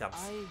future victims.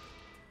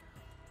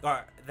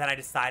 Then I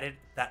decided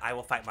that I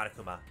will fight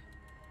Monokuma.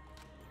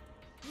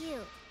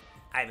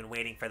 I've been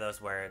waiting for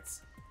those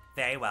words.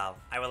 Very well.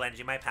 I will lend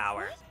you my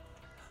power.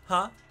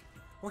 Huh?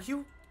 Were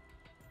you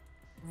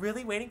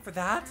really waiting for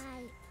that?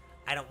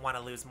 I don't want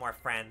to lose more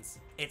friends.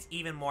 It's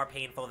even more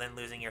painful than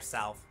losing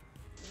yourself.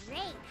 Great,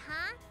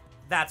 huh?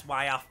 That's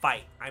why I'll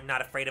fight. I'm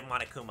not afraid of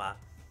Monokuma.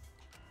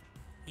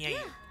 Yeah.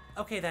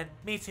 Okay then,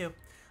 me too.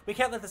 We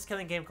can't let this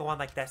killing game go on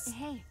like this.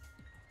 Hey.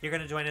 You're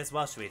gonna join as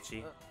well,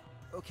 Shuichi.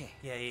 Okay.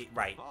 Yeah,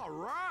 right. All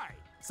right.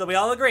 So we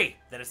all agree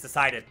that it's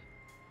decided.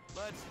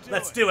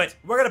 Let's do it.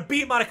 We're gonna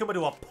beat Monokuma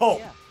to a pulp.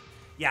 Yeah.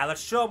 Yeah,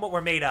 let's show him what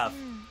we're made of.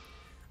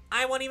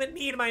 I won't even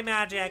need my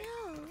magic.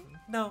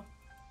 No.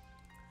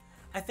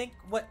 I think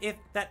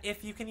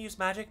if you can use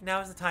magic,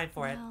 now is the time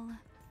for it. Well,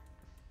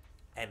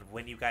 And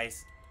when did you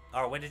guys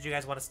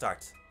want to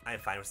start? I'm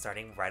fine with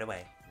starting right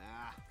away.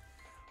 Nah.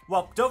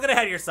 Well, don't get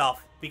ahead of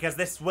yourself, because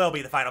this will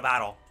be the final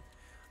battle.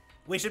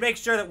 We should make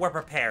sure that we're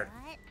prepared.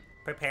 What?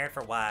 Prepared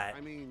for what?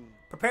 I mean,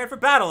 Prepared for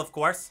battle, of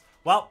course.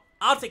 Well,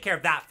 I'll take care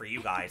of that for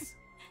you guys.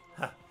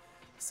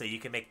 So you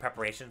can make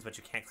preparations, but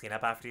you can't clean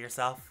up after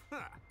yourself?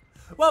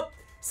 Well,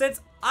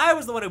 since I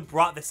was the one who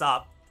brought this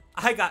up,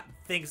 I got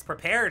things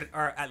prepared,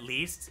 or at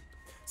least.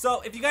 So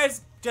if you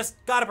guys just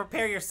gotta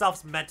prepare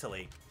yourselves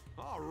mentally.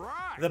 all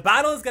right. The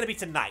battle is gonna be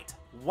tonight.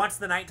 Once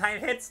the nighttime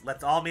hits,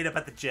 let's all meet up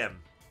at the gym.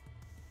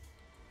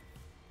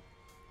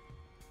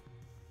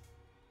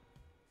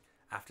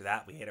 After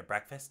that, we ate our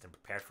breakfast and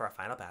prepared for our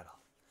final battle.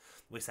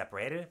 We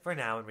separated for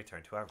now and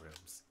returned to our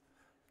rooms.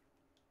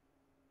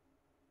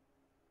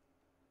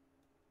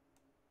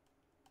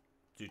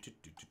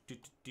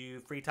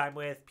 Free time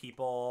with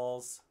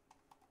peoples.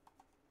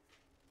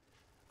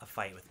 A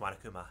fight with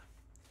Monokuma.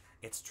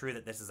 It's true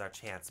that this is our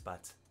chance,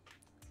 but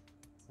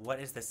what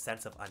is this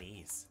sense of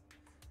unease?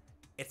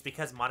 It's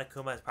because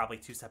Monokuma is probably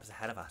 2 steps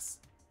ahead of us.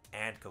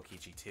 And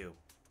Kokichi too.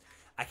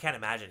 I can't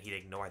imagine he'd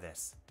ignore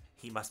this.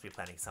 He must be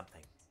planning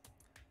something.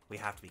 We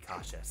have to be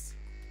cautious.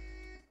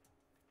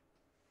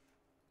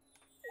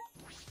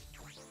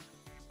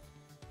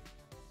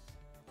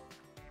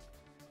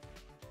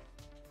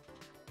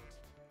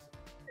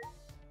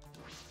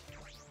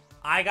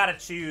 I gotta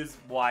choose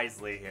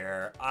wisely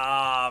here.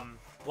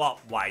 Well,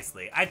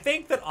 wisely. I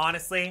think that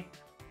honestly,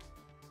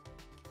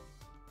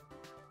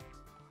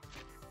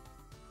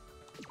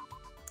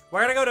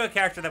 we're gonna go to a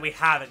character that we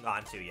haven't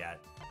gone to yet.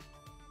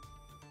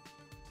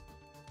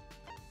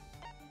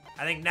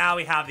 I think now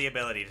we have the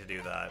ability to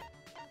do that.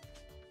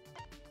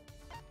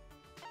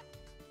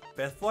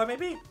 5th floor,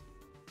 maybe?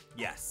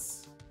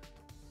 Yes.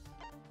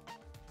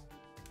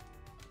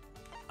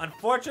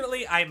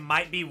 Unfortunately, I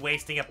might be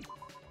wasting a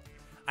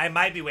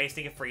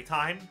free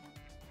time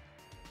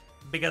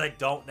because I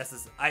don't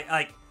necessarily.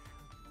 Like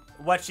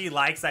what she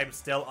likes. I'm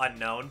still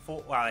unknown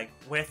for, or like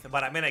with,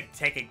 but I'm gonna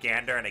take a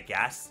gander and a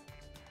guess.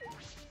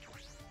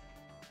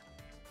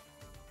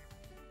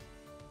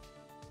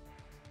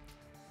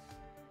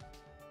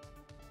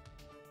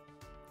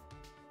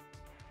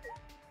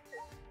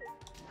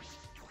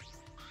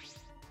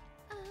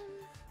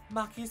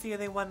 Maki's the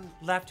only one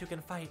left who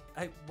can fight.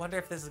 I wonder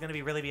if this is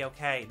gonna really be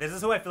okay. This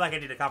is who I feel like I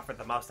need to comfort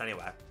the most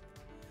anyway.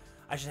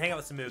 I should hang out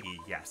with Tsumugi,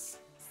 yes.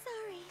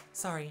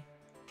 Sorry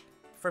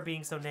for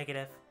being so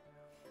negative.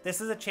 This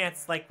is a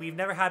chance like we've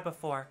never had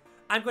before.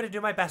 I'm going to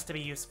do my best to be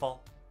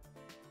useful.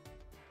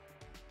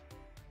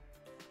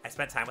 I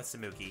spent time with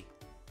Tsumugi.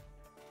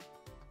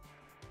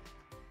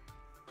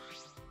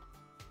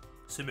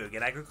 Tsumugi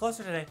and I grew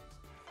closer today.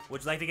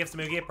 Would you like to give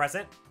Tsumugi a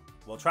present?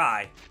 We'll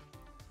try.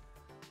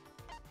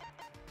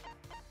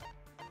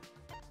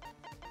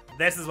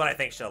 This is what I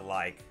think she'll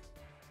like.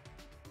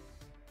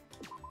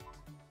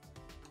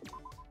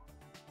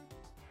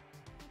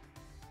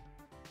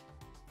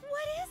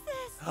 what is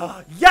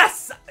this?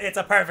 Yes! It's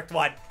a perfect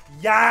one.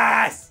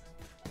 Yes!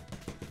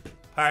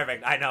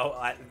 Perfect. I know.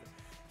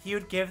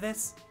 You'd give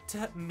this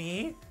to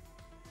me?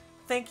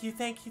 Thank you,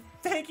 thank you,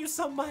 thank you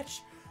so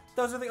much.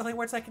 Those are the only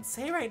words I can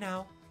say right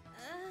now.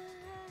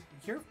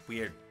 You're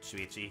weird,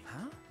 Shuichi.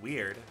 Huh?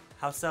 Weird.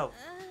 How so?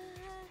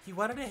 You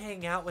wanted to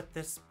hang out with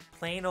this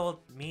plain old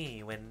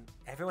me when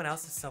everyone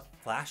else is so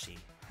flashy.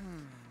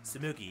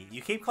 Tsumugi,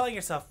 you keep calling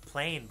yourself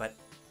plain, but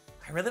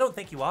I really don't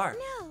think you are.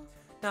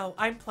 No,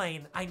 I'm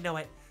plain. I know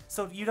it.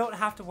 So you don't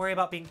have to worry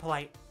about being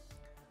polite.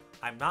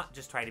 I'm not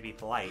just trying to be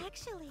polite.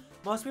 Actually,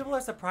 Most people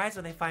are surprised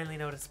when they finally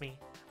notice me.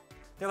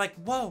 They're like,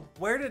 whoa,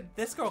 where did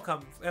this girl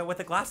come with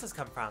the glasses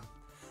come from?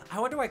 I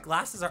wonder why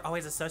glasses are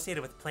always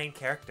associated with plain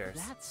characters.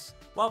 That's...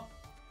 Well,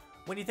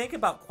 when you think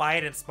about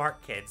quiet and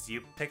smart kids,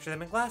 you picture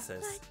them in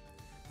glasses. But-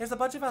 There's a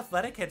bunch of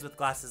athletic kids with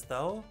glasses,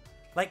 though.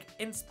 Like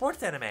in sports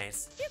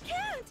animes. you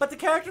can't! But the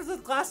characters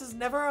with glasses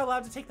never are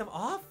allowed to take them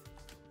off.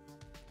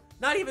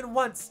 Not even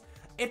once.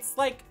 It's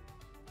like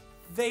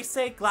they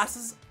say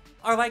glasses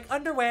are like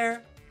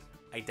underwear.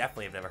 I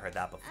definitely have never heard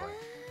that before.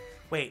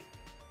 Wait,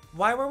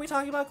 why were we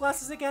talking about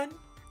glasses again?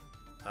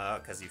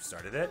 Cause you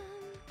started it?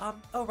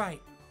 Oh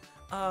right.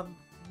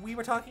 We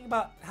were talking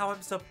about how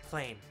I'm so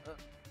plain.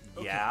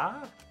 okay.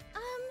 Yeah?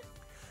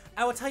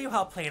 I will tell you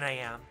how plain I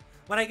am.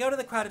 When I go to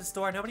the crowded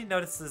store, nobody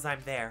notices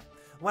I'm there.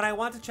 When I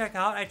want to check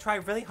out, I try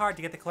really hard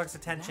to get the clerk's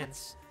attention.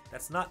 That's...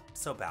 That's not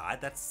so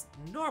bad. That's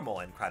normal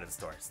in crowded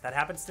stores. That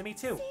happens to me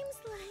too. Seems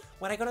like...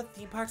 When I go to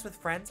theme parks with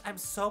friends, I'm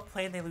so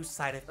plain they lose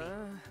sight of me.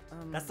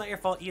 That's not your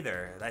fault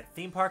either. That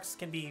theme parks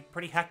can be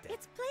pretty hectic.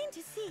 It's plain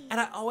to see. And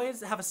I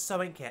always have a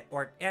sewing kit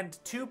and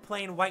 2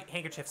 plain white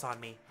handkerchiefs on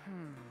me.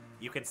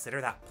 You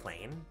consider that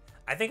plain?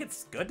 I think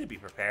it's good to be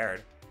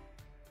prepared.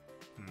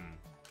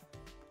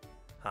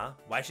 Huh?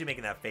 Why is she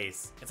making that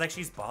face? It's like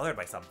she's bothered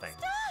by something.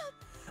 Stop!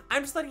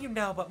 I'm just letting you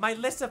know, but my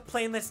list of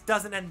plain lists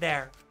doesn't end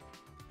there.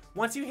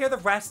 Once you hear the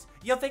rest,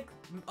 you'll think,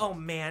 oh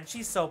man,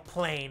 she's so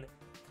plain.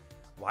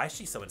 Why is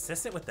she so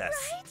insistent with this?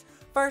 Right?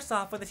 First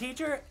off, when the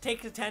teacher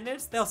takes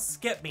attendance, they'll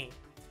skip me.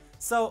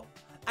 So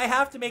I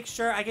have to make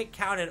sure I get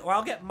counted or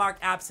I'll get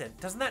marked absent.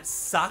 Doesn't that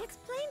suck? It's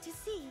plain to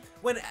see.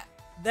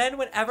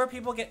 Whenever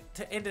people get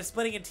into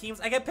splitting in teams,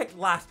 I get picked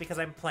last because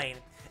I'm plain.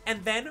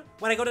 And then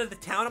when I go to the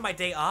town on my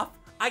day off,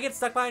 I get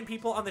stuck behind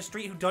people on the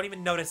street who don't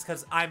even notice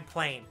because I'm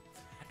plain.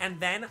 And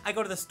then I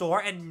go to the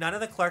store and none of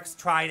the clerks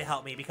try to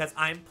help me because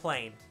I'm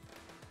plain.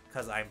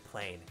 Because I'm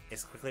plain.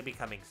 It's quickly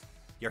becoming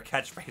your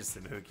catchphrase,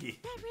 Samugi.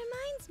 That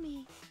reminds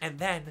me. And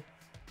then,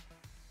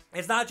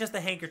 it's not just the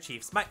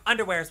handkerchiefs. My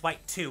underwear is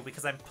white too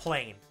because I'm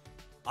plain.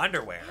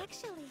 Underwear.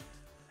 Actually.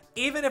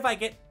 Even if I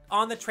get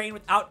on the train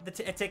without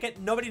a ticket,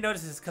 nobody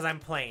notices because I'm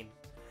plain.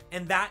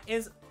 And that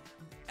is...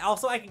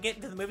 Also, I can get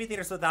into the movie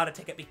theaters without a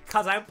ticket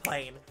because I'm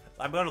plain.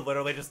 I'm going to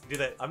literally just do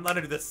the... I'm going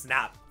to do the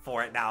snap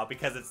for it now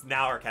because it's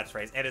now her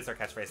catchphrase. It is her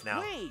catchphrase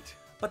now. Wait!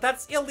 But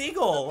that's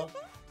illegal.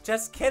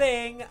 Just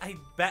kidding. I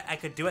bet I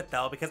could do it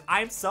though because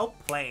I'm so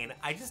plain.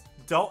 I just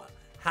don't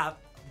have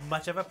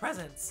much of a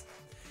presence.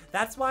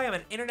 That's why I'm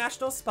an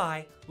international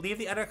spy. Leave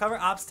the undercover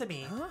ops to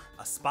me. Huh?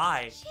 A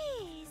spy.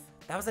 Jeez.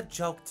 That was a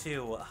joke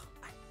too. Ugh,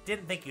 I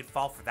didn't think you'd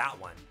fall for that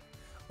one.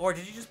 Or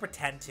did you just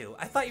pretend to?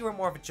 I thought you were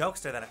more of a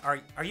jokester than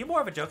are you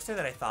more of a jokester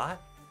than I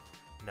thought?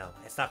 No,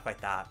 it's not quite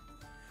that.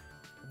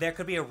 There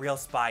could be a real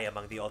spy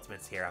among the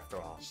ultimates here after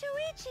all.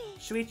 Shuichi.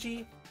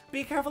 Shuichi,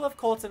 be careful of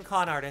cults and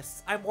con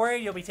artists. I'm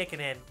worried you'll be taken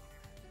in.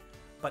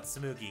 But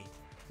Samugi,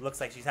 looks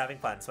like she's having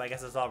fun, so I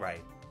guess it's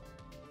alright.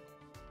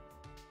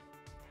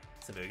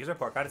 Samugi's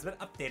report card has been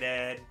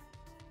updated.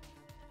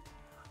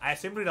 I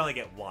assumed we'd only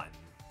get one.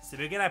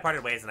 Samugi and I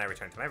parted ways and I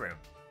returned to my room.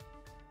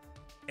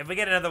 If we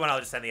get another one, I'll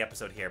just end the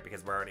episode here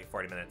because we're already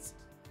 40 minutes.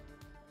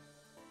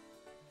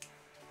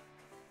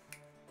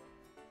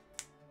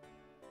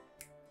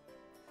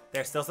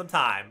 There's still some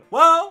time.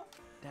 Whoa!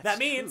 That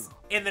means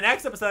in the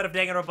next episode of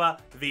Danganronpa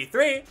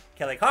V3,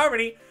 Killing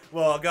Harmony,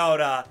 we'll go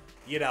to,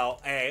 you know,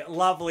 a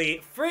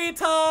lovely free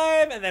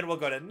time, and then we'll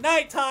go to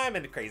nighttime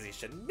and crazy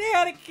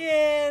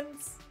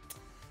shenanigans.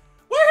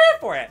 We're here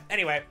for it.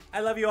 Anyway,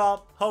 I love you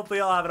all. Hopefully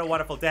you're all having a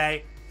wonderful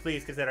day.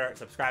 Please consider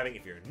subscribing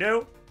if you're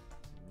new.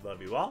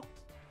 Love you all.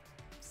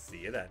 See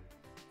you then.